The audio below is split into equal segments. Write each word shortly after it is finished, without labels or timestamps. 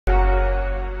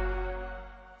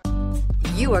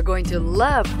You are going to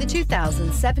love the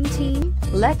 2017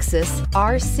 Lexus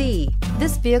RC.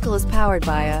 This vehicle is powered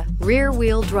by a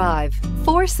rear-wheel drive,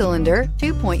 4-cylinder,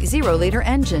 2.0-liter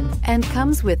engine, and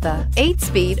comes with a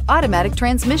 8-speed automatic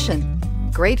transmission.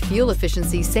 Great fuel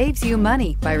efficiency saves you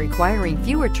money by requiring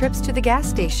fewer trips to the gas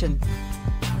station.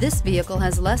 This vehicle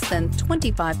has less than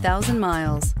 25,000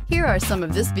 miles. Here are some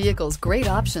of this vehicle's great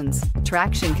options: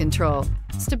 traction control,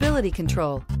 stability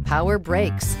control, power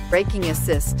brakes, braking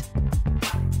assist.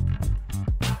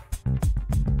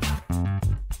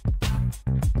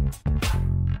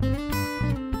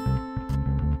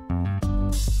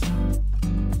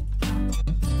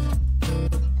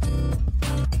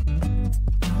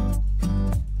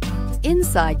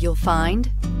 Inside you'll find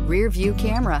rear view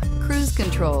camera, cruise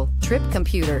control, trip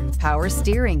computer, power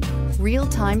steering,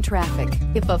 real-time traffic.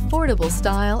 If affordable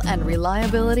style and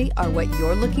reliability are what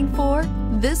you're looking for,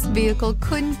 this vehicle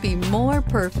couldn't be more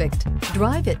perfect.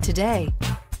 Drive it today.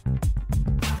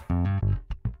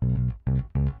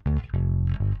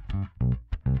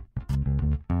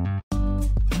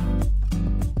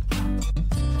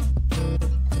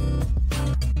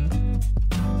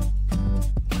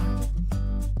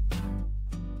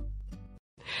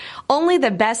 Only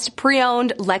the best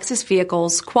pre-owned Lexus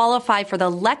vehicles qualify for the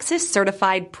Lexus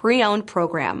Certified Pre-Owned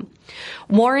program.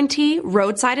 Warranty,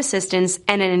 roadside assistance,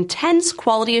 and an intense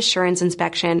quality assurance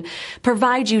inspection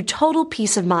provide you total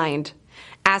peace of mind.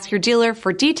 Ask your dealer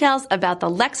for details about the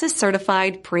Lexus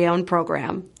Certified Pre-Owned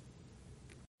program.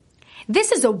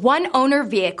 This is a one-owner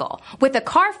vehicle with a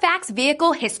Carfax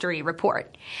Vehicle History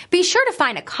Report. Be sure to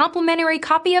find a complimentary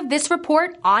copy of this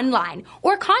report online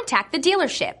or contact the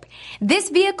dealership. This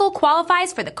vehicle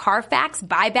qualifies for the Carfax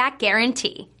Buyback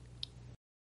Guarantee.